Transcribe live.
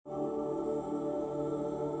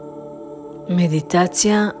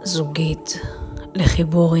מדיטציה זוגית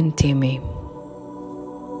לחיבור אינטימי.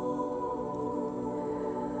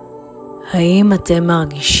 האם אתם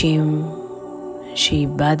מרגישים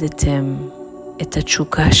שאיבדתם את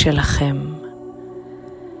התשוקה שלכם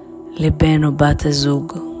לבן או בת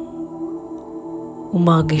הזוג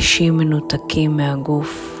ומרגישים מנותקים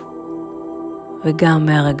מהגוף וגם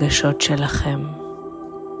מהרגשות שלכם?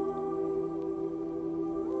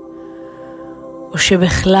 או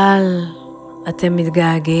שבכלל אתם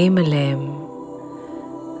מתגעגעים אליהם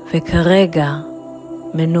וכרגע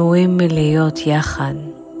מנועים מלהיות יחד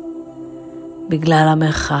בגלל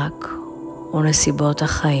המרחק או נסיבות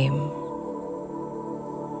החיים?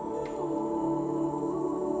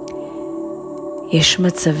 יש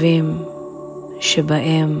מצבים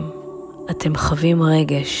שבהם אתם חווים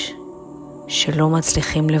רגש שלא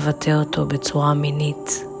מצליחים לבטא אותו בצורה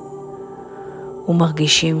מינית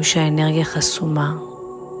ומרגישים שהאנרגיה חסומה,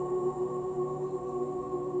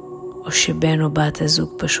 או שבן או בת הזוג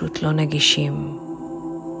פשוט לא נגישים.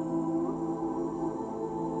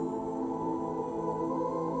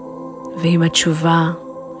 ואם התשובה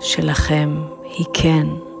שלכם היא כן,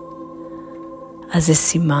 אז זה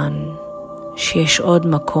סימן שיש עוד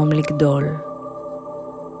מקום לגדול,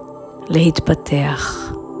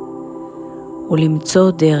 להתפתח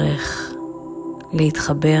ולמצוא דרך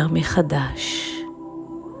להתחבר מחדש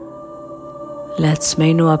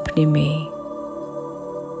לעצמנו הפנימי,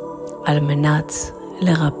 על מנת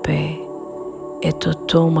לרפא את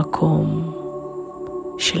אותו מקום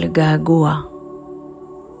של געגוע,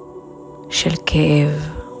 של כאב,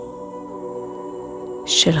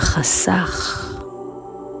 של חסך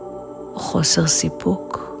או חוסר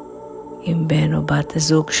סיפוק עם בן או בת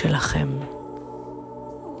הזוג שלכם.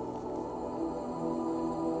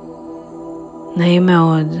 נעים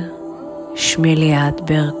מאוד, שמי ליאת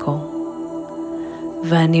ברקו,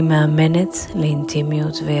 ואני מאמנת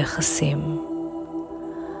לאינטימיות ויחסים.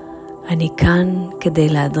 אני כאן כדי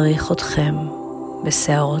להדריך אתכם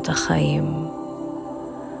בסערות החיים,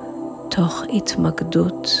 תוך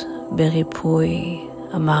התמקדות בריפוי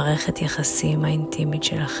המערכת יחסים האינטימית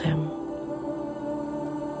שלכם.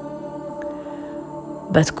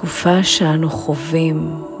 בתקופה שאנו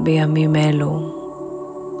חווים בימים אלו,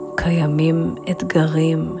 קיימים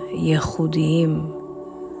אתגרים ייחודיים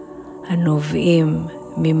הנובעים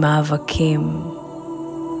ממאבקים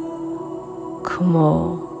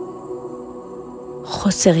כמו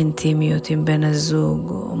חוסר אינטימיות עם בן הזוג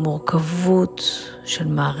או מורכבות של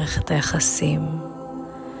מערכת היחסים.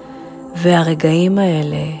 והרגעים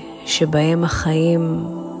האלה שבהם החיים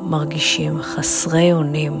מרגישים חסרי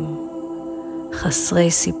אונים,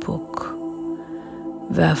 חסרי סיפוק,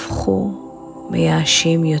 והפכו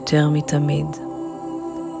מייאשים יותר מתמיד.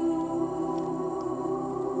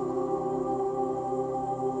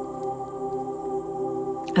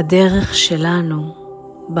 הדרך שלנו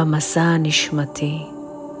במסע הנשמתי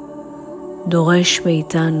דורש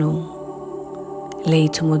מאיתנו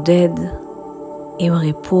להתמודד עם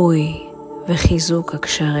ריפוי וחיזוק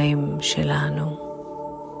הקשרים שלנו.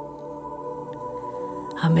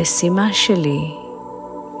 המשימה שלי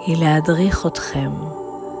היא להדריך אתכם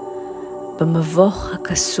במבוך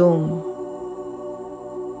הקסום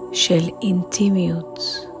של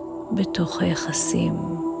אינטימיות בתוך היחסים,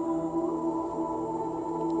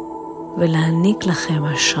 ולהעניק לכם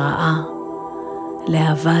השראה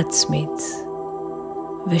לאהבה עצמית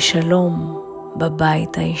ושלום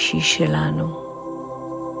בבית האישי שלנו.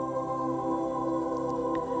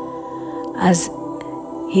 אז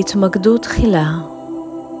התמקדו תחילה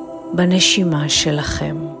בנשימה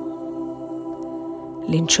שלכם.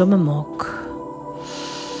 לנשום עמוק.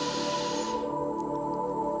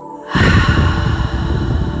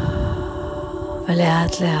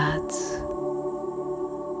 ולאט לאט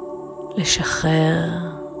לשחרר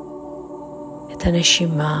את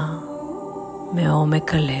הנשימה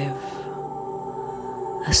מעומק הלב.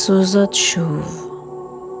 עשו זאת שוב,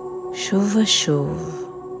 שוב ושוב,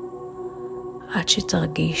 עד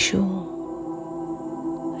שתרגישו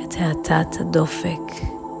את האטת הדופק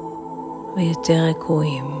ויותר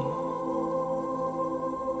רגועים.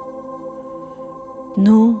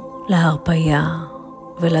 תנו להרפיה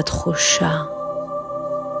ולתחושה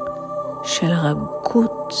של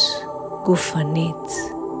רגות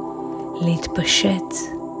גופנית להתפשט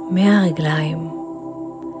מהרגליים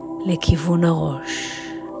לכיוון הראש.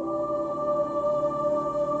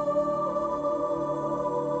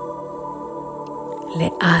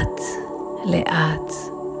 לאט לאט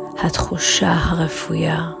התחושה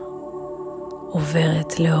הרפויה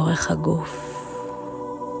עוברת לאורך הגוף.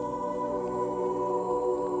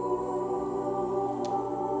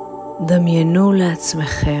 דמיינו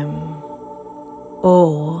לעצמכם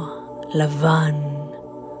אור לבן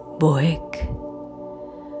בוהק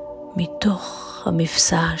מתוך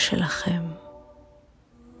המפסע שלכם,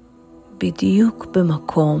 בדיוק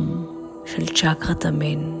במקום של צ'קרת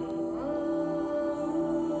המין.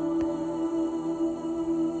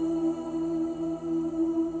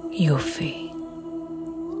 יופי.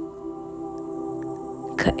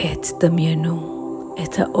 כעת דמיינו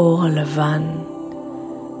את האור הלבן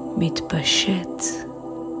מתפשט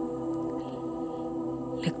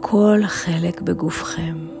לכל חלק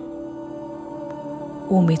בגופכם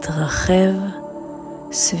ומתרחב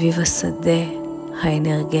סביב השדה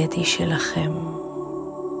האנרגטי שלכם.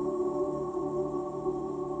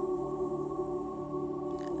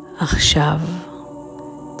 עכשיו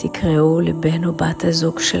תקראו לבן או בת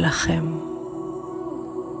הזוג שלכם.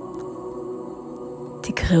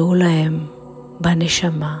 תקראו להם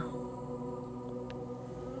בנשמה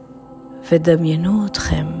ודמיינו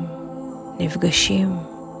אתכם נפגשים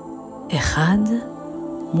אחד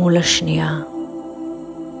מול השנייה.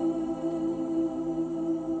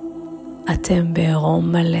 אתם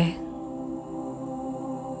בעירום מלא.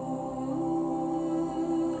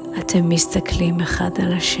 אתם מסתכלים אחד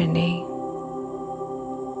על השני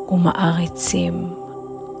ומעריצים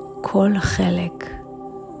כל חלק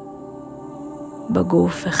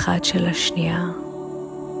בגוף אחד של השנייה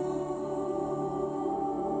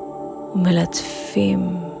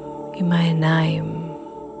ומלטפים עם העיניים.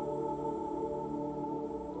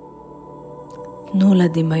 תנו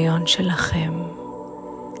לדמיון שלכם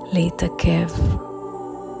להתעכב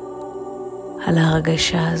על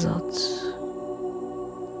ההרגשה הזאת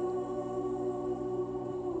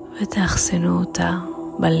ותאחסנו אותה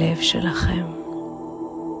בלב שלכם.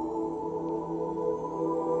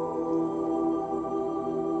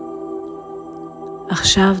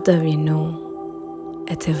 עכשיו דמיינו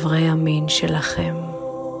את איברי המין שלכם.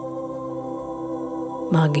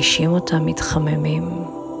 מרגישים אותם מתחממים.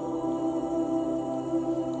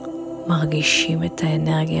 מרגישים את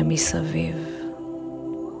האנרגיה מסביב.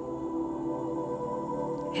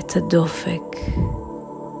 את הדופק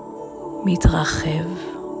מתרחב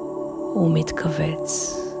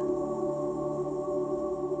ומתכווץ.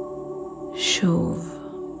 שוב,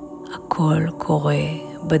 הכל קורה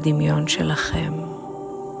בדמיון שלכם.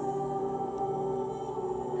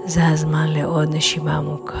 זה הזמן לעוד נשימה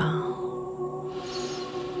עמוקה.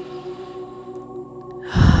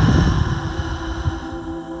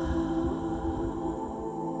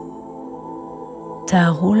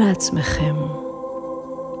 תארו לעצמכם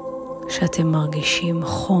שאתם מרגישים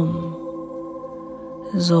חום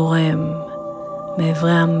זורם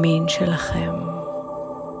מאיברי המין שלכם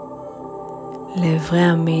לאיברי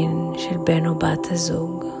המין של בן או בת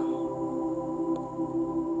הזוג.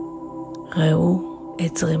 ראו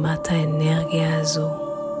את זרימת האנרגיה הזו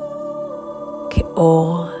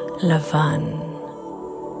כאור לבן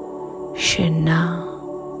שנע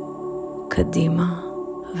קדימה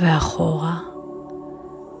ואחורה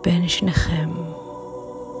בין שניכם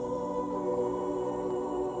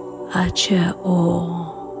עד שהאור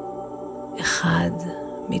אחד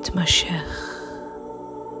מתמשך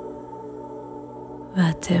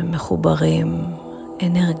ואתם מחוברים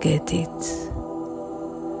אנרגטית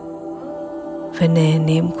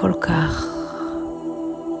ונהנים כל כך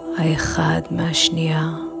האחד מהשנייה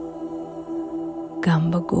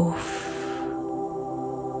גם בגוף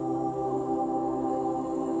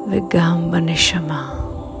וגם בנשמה.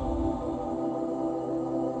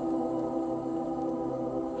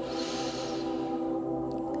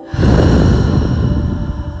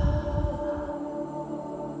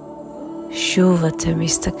 שוב אתם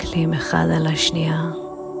מסתכלים אחד על השנייה,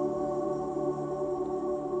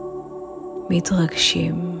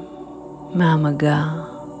 מתרגשים מהמגע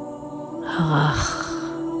הרך,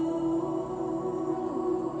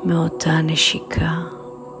 מאותה נשיקה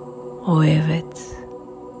אוהבת,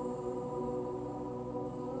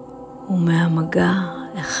 ומהמגע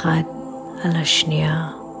אחד על השנייה,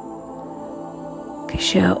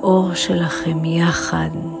 כשהאור שלכם יחד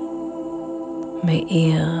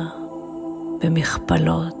מאיר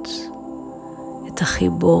במכפלות את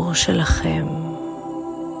החיבור שלכם.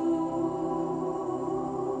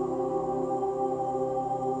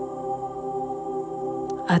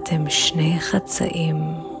 אתם שני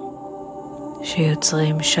חצאים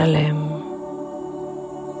שיוצרים שלם.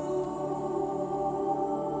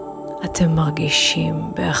 אתם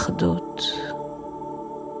מרגישים באחדות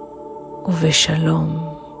ובשלום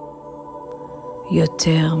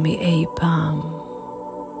יותר מאי פעם.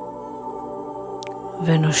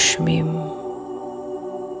 ונושמים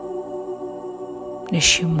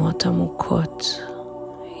נשימות עמוקות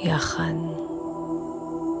יחד.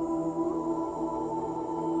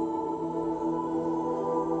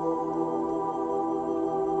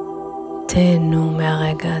 תהנו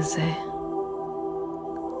מהרגע הזה,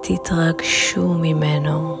 תתרגשו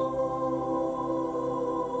ממנו.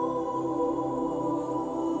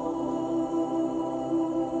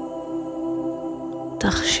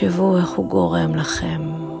 תחשבו איך הוא גורם לכם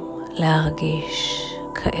להרגיש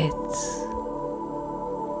כעת.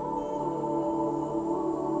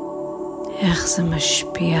 איך זה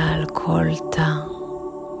משפיע על כל תא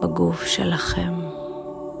בגוף שלכם.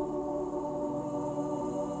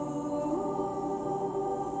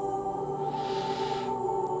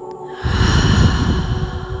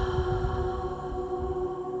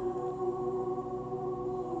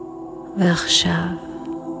 ועכשיו,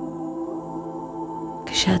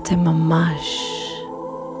 כשאתם ממש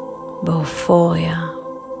באופוריה,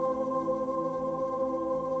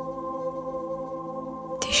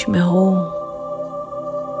 תשמרו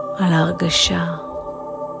על ההרגשה,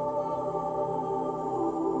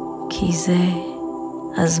 כי זה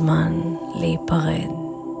הזמן להיפרד.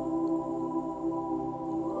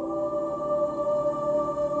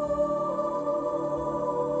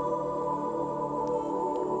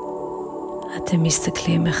 אתם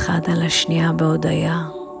מסתכלים אחד על השנייה בהודעה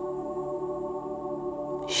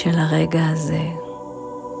של הרגע הזה,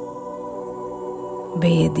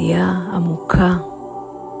 בידיעה עמוקה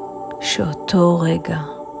שאותו רגע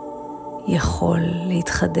יכול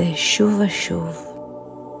להתחדש שוב ושוב,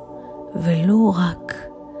 ולו רק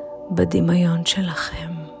בדמיון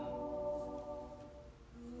שלכם.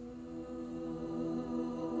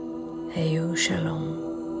 היו שלום.